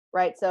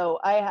 right? So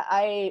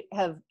I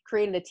have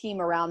created a team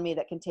around me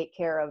that can take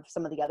care of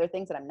some of the other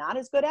things that I'm not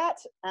as good at.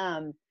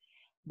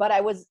 But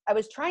I was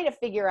trying to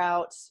figure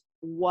out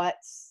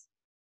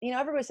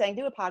everybody's saying,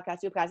 do a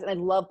podcast, and I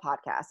love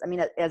podcasts. I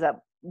mean, as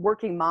a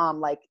working mom,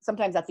 like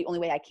sometimes that's the only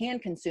way I can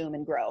consume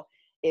and grow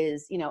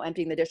is,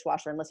 emptying the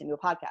dishwasher and listening to a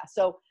podcast.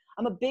 So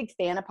I'm a big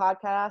fan of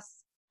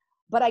podcasts,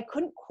 but I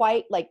couldn't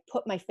quite like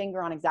put my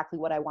finger on exactly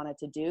what I wanted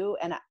to do.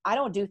 And I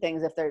don't do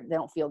things if they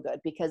don't feel good,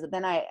 because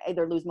then I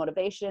either lose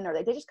motivation or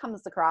they just come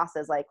across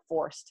as like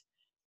forced.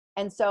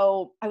 And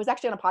so I was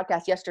actually on a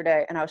podcast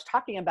yesterday and I was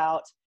talking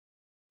about,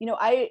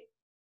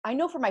 I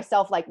know for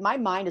myself, like my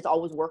mind is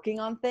always working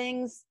on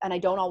things and I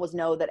don't always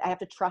know that I have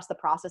to trust the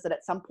process, that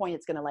at some point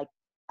it's going to like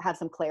have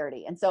some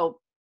clarity. And so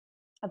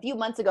a few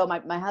months ago,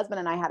 my husband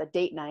and I had a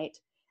date night,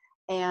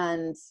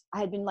 and I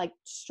had been like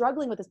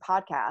struggling with this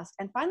podcast.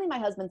 And finally my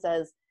husband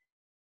says,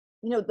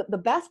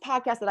 the best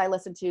podcasts that I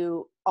listen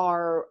to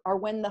are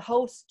when the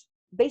host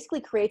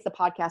basically creates the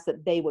podcast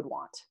that they would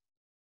want.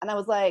 And I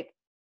was like,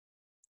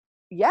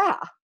 yeah,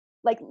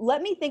 like,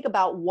 let me think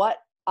about what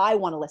I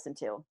want to listen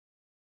to.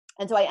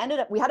 And so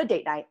we had a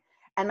date night,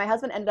 and my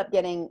husband ended up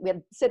we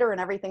had sitter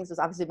and everything. So it was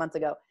obviously months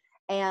ago.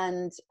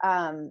 And,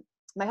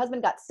 my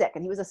husband got sick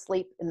and he was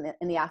asleep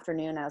in the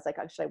afternoon. I was like,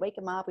 oh, should I wake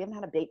him up? We haven't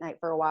had a date night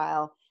for a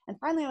while. And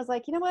finally I was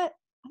like, you know what?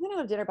 I'm going to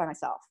go to dinner by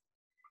myself.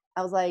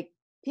 I was like,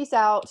 peace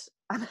out.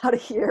 I'm out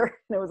of here.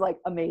 And it was like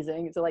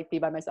amazing to like be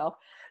by myself.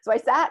 So I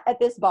sat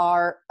at this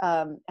bar,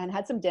 and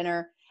had some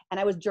dinner, and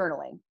I was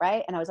journaling,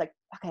 right? And I was like,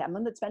 okay, I'm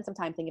going to spend some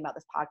time thinking about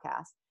this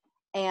podcast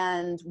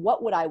and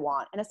what would I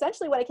want? And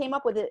essentially what I came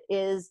up with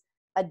is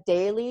a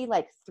daily,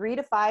 like 3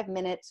 to 5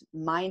 minute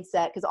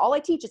mindset. Cause all I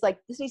teach is like,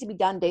 this needs to be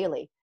done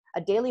daily,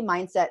 a daily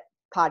mindset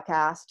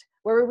podcast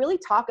where we really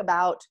talk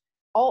about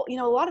all, a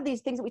lot of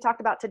these things that we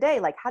talked about today,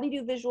 like how do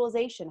you do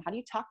visualization? How do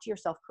you talk to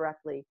yourself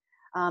correctly?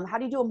 How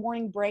do you do a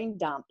morning brain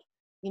dump?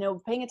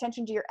 Paying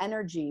attention to your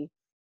energy.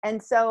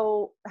 And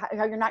so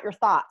how you're not your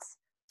thoughts.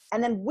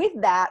 And then with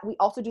that, we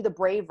also do the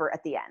braver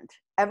at the end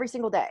every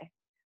single day.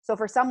 So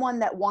for someone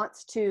that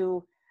wants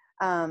to,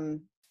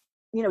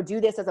 do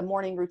this as a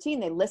morning routine,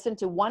 they listen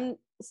to one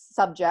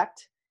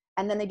subject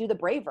and then they do the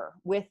braver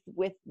with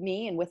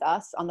me and with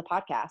us on the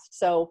podcast.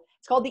 So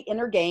it's called The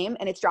Inner Game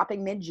and it's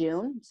dropping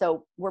mid-June.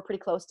 So we're pretty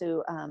close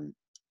to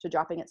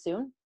dropping it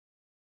soon.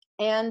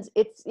 And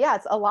it's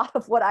a lot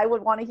of what I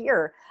would want to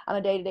hear on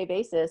a day-to-day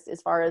basis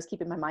as far as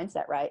keeping my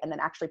mindset right and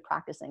then actually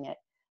practicing it.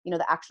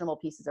 The actionable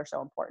pieces are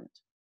so important.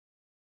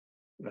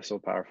 That's so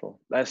powerful.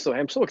 I'm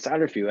so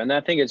excited for you. And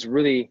I think it's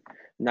really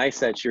nice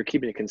that you're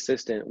keeping it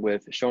consistent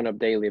with showing up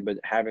daily, but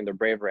having the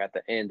braver at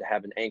the end to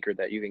have an anchor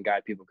that you can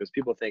guide people. Because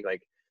people think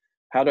like,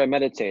 how do I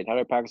meditate? How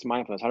do I practice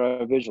mindfulness? How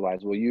do I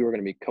visualize? Well, you are going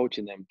to be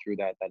coaching them through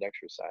that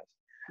exercise.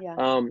 Yeah.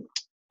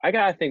 I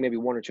got, I think, maybe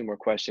 1 or 2 more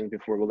questions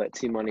before we'll let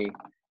T Money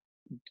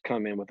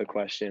come in with a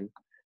question.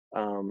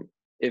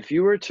 If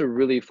you were to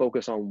really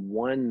focus on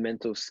one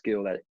mental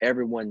skill that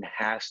everyone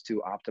has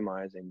to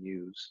optimize and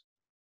use,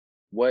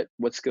 what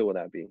skill would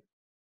that be?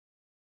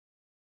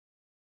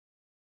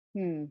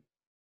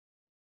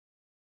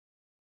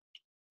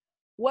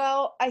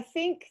 Well, I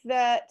think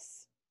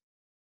that's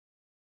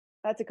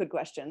a good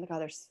question.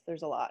 God,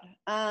 there's a lot.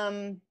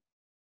 How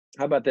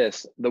about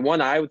this? The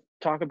one I would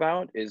talk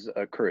about is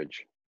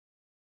courage.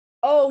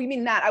 Oh, you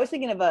mean that? I was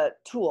thinking of a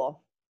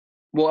tool.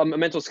 Well, a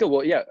mental skill.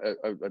 Well, yeah,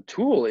 a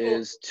tool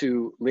is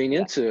to lean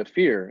into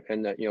fear,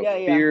 and that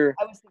fear.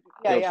 I was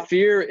thinking,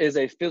 fear is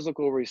a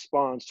physical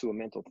response to a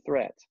mental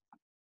threat,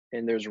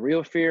 and there's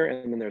real fear,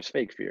 and then there's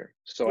fake fear.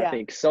 So I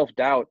think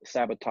self-doubt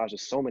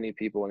sabotages so many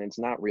people, and it's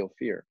not real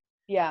fear.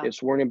 Yeah,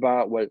 it's worrying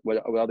about what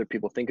other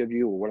people think of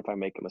you, or what if I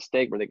make a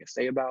mistake, what they can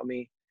say about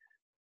me.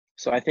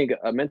 So I think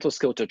a mental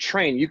skill to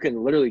train, you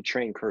can literally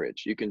train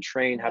courage. You can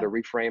train how to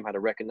reframe, how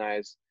to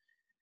recognize.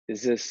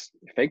 Is this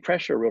fake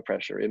pressure or real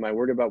pressure? Am I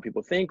worried about what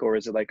people think, or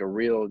is it like a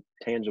real,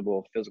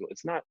 tangible, physical?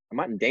 It's not, I'm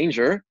not in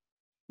danger.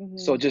 Mm-hmm.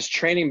 So just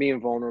training being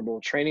vulnerable,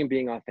 training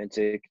being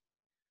authentic.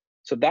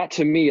 So that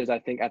to me is, I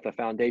think, at the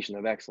foundation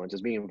of excellence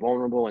is being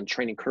vulnerable and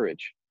training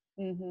courage.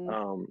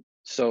 Mm-hmm.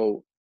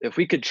 So if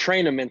we could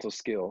train a mental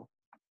skill,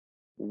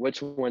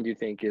 which one do you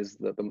think is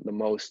the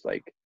most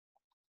like,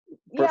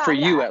 for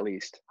you at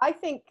least? I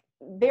think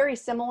very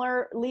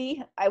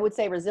similarly, I would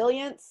say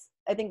resilience.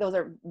 I think those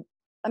are,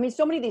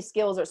 so many of these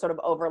skills are sort of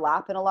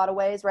overlap in a lot of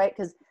ways, right?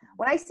 Because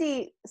when I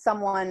see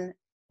someone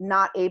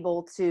not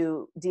able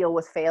to deal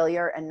with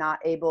failure and not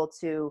able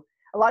to,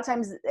 a lot of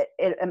times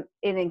it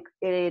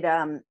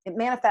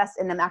manifests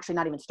in them actually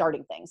not even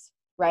starting things,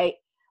 right?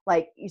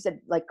 Like you said,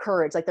 like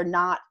courage, like they're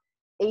not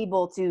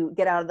able to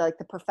get out of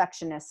the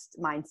perfectionist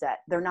mindset.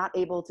 They're not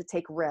able to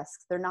take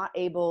risks. They're not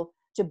able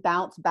to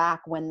bounce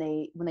back when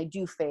they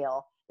do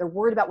fail. They're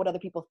worried about what other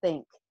people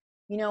think,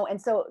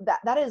 and so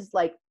that is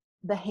like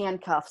the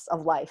handcuffs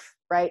of life,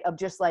 right? Of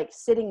just like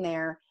sitting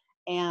there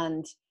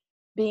and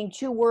being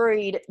too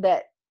worried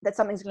that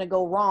something's going to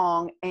go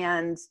wrong.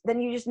 And then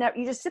you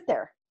just sit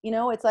there,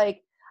 it's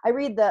like, I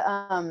read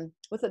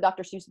what's the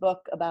Dr. Seuss book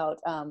about,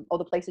 all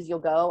the places you'll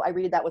go. I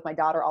read that with my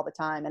daughter all the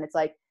time. And it's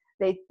like,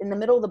 in the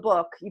middle of the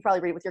book, you probably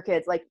read it with your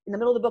kids, like in the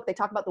middle of the book, they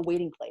talk about the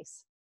waiting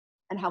place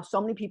and how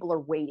so many people are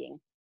waiting.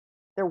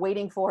 They're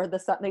waiting for the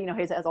sun, he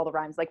has all the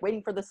rhymes, like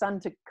waiting for the sun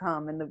to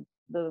come and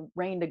the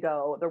rain to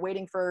go. They're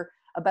waiting for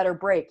a better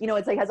break.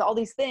 It's like, has all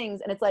these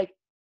things. And it's like,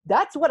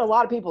 that's what a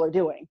lot of people are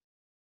doing,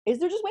 is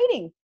they're just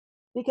waiting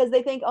because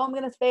they think, oh, I'm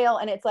going to fail.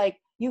 And it's like,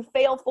 you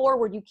fail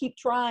forward, you keep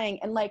trying.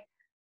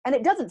 And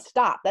it doesn't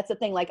stop. That's the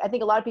thing. Like, I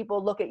think a lot of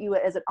people look at you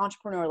as an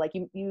entrepreneur, like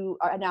you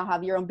now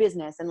have your own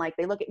business. And like,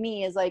 they look at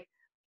me as like,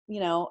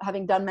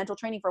 having done mental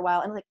training for a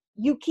while, and like,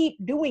 you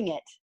keep doing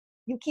it.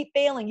 You keep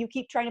failing. You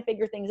keep trying to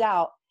figure things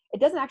out. It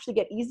doesn't actually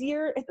get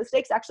easier. The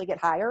stakes actually get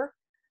higher.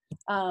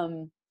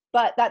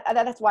 But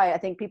that's why I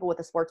think people with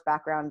a sports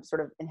background sort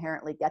of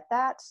inherently get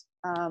that.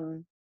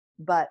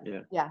 But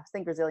I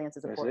think resilience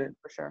is important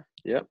for sure.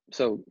 Yep.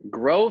 So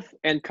growth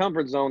and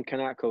comfort zone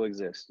cannot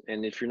coexist.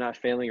 And if you're not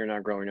failing, you're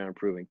not growing, you're not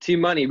improving. T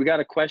Money, we got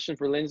a question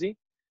for Lindsay.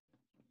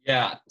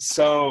 Yeah.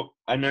 So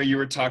I know you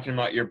were talking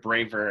about your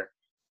braver,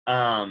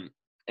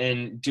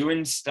 and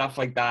doing stuff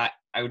like that.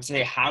 I would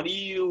say, how do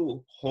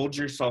you hold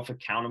yourself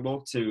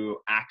accountable to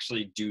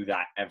actually do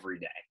that every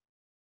day?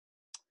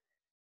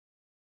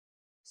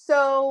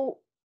 So,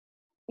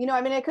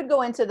 I could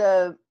go into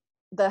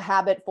the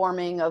habit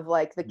forming of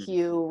like the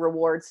cue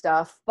reward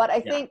stuff, but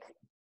I think,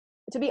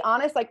 to be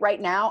honest, like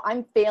right now,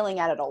 I'm failing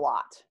at it a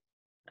lot.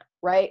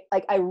 right?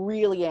 Like I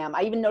really am.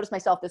 I even noticed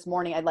myself this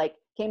morning. I like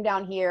came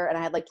down here and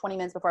I had like 20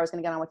 minutes before I was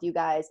going to get on with you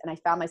guys. And I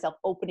found myself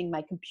opening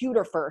my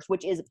computer first,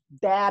 which is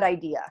bad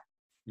idea,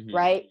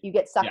 right? You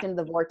get sucked into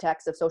the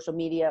vortex of social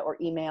media or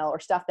email or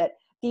stuff that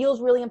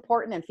feels really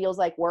important and feels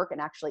like work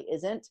and actually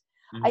isn't.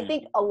 I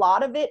think a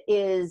lot of it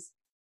is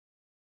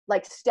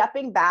like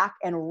stepping back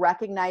and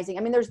recognizing,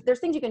 I mean, there's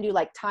things you can do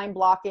like time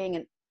blocking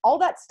and all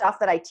that stuff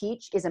that I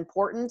teach is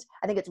important.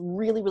 I think it's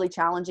really, really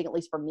challenging, at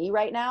least for me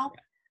right now.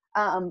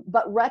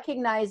 But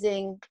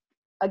recognizing,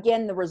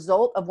 again, the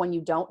result of when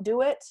you don't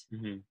do it,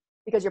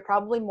 because you're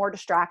probably more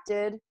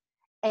distracted,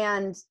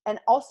 and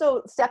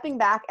also stepping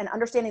back and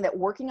understanding that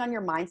working on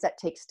your mindset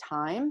takes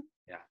time.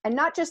 And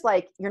not just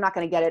like, you're not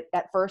going to get it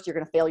at first, you're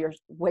going to fail your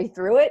way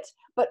through it,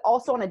 but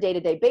also on a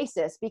day-to-day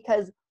basis.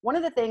 Because one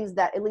of the things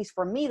that, at least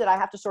for me, that I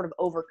have to sort of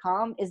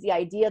overcome is the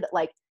idea that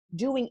like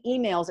doing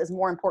emails is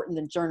more important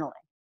than journaling,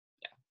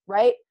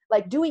 right?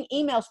 Like doing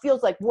emails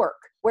feels like work,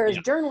 whereas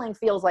journaling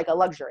feels like a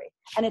luxury,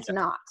 and it's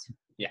not.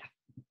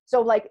 So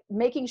like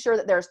making sure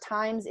that there's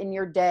times in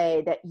your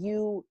day that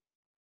you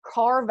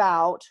carve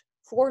out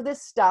for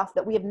this stuff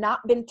that we have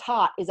not been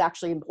taught is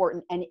actually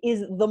important and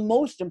is the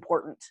most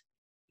important.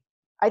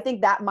 I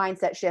think that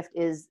mindset shift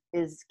is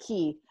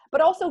key,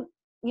 but also,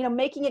 you know,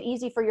 making it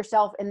easy for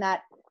yourself in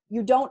that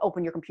you don't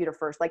open your computer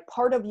first. Like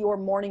part of your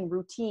morning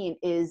routine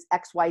is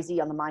XYZ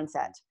on the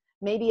mindset.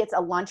 Maybe it's a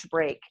lunch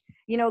break,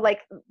 you know, like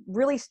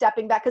really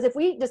stepping back. Cause if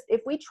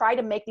we try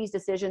to make these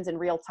decisions in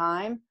real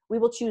time, we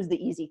will choose the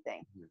easy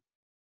thing,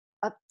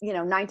 you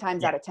know, 9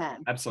 times out of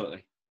 10.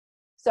 Absolutely.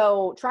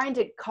 So trying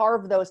to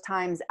carve those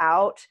times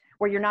out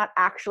where you're not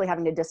actually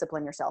having to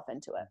discipline yourself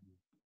into it.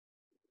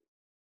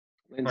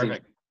 Lindsay,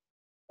 perfect.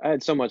 I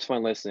had so much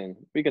fun listening.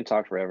 We can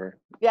talk forever.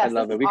 Yes, I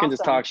love it. We can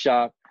just talk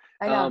shop.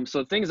 I know.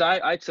 So things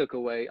I took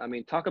away, I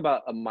mean, talk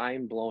about a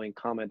mind-blowing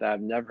comment that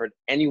I've never heard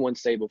anyone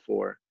say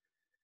before.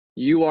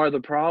 You are the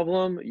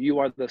problem, you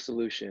are the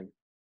solution.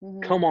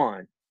 Come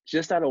on.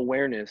 Just that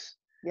awareness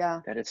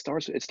that it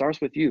starts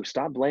with you.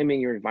 Stop blaming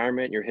your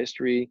environment, your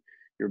history,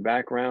 your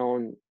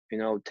background, you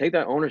know, take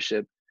that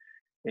ownership.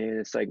 And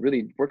it's like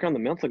really working on the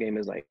mental game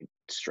is like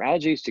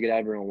strategies to get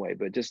out of your own way.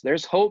 But just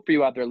there's hope for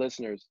you out there,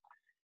 listeners.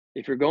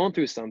 If you're going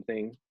through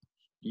something,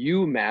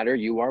 you matter,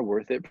 you are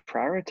worth it.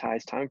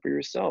 Prioritize time for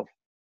yourself.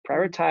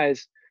 Prioritize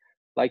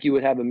like you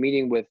would have a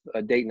meeting with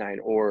a date night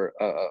or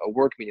a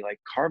work meeting, like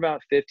carve out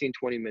 15,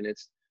 20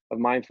 minutes of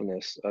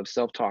mindfulness, of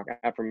self-talk,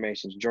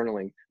 affirmations,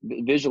 journaling,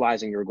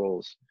 visualizing your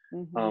goals.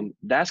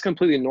 That's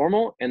completely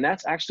normal. And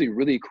that's actually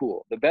really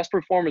cool. The best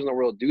performers in the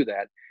world do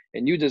that.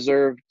 And you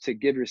deserve to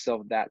give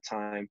yourself that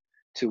time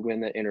to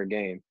win the inner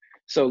game.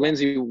 So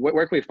Lindsay,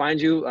 where can we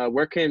find you?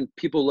 Where can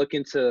people look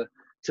into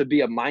to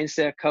be a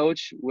mindset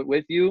coach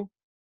with you?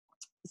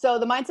 So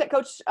the Mindset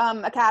Coach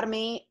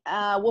Academy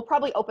will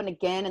probably open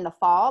again in the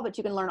fall, but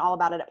you can learn all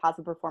about it at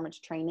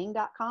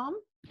positiveperformancetraining.com.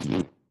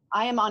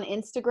 I am on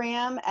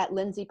Instagram at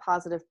Lindsay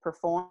Positive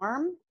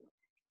Perform.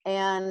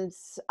 And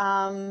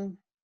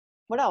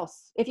what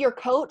else? If you're a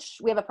coach,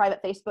 we have a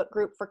private Facebook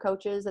group for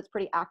coaches that's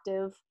pretty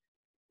active.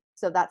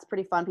 So that's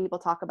pretty fun. People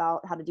talk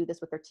about how to do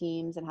this with their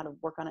teams and how to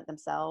work on it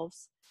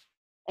themselves.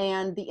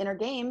 And the Inner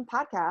Game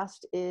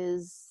podcast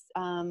is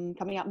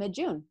coming out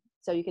mid-June.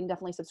 So you can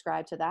definitely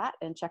subscribe to that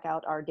and check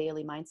out our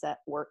daily mindset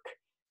work,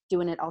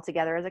 doing it all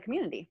together as a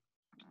community.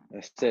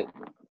 That's it.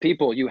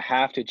 People, you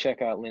have to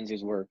check out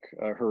Lindsay's work.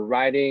 Her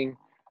writing,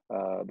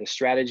 the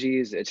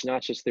strategies, it's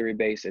not just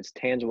theory-based, it's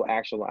tangible,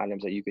 actual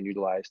items that you can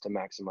utilize to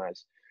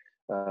maximize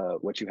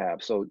what you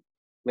have. So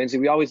Lindsay,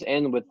 we always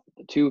end with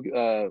two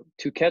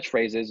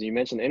catchphrases. You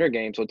mentioned the inner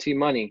game. So T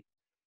Money,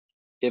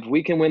 if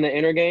we can win the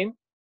inner game,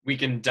 we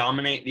can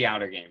dominate the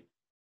outer game.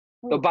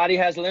 The body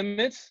has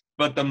limits,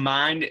 but the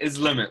mind is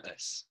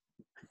limitless.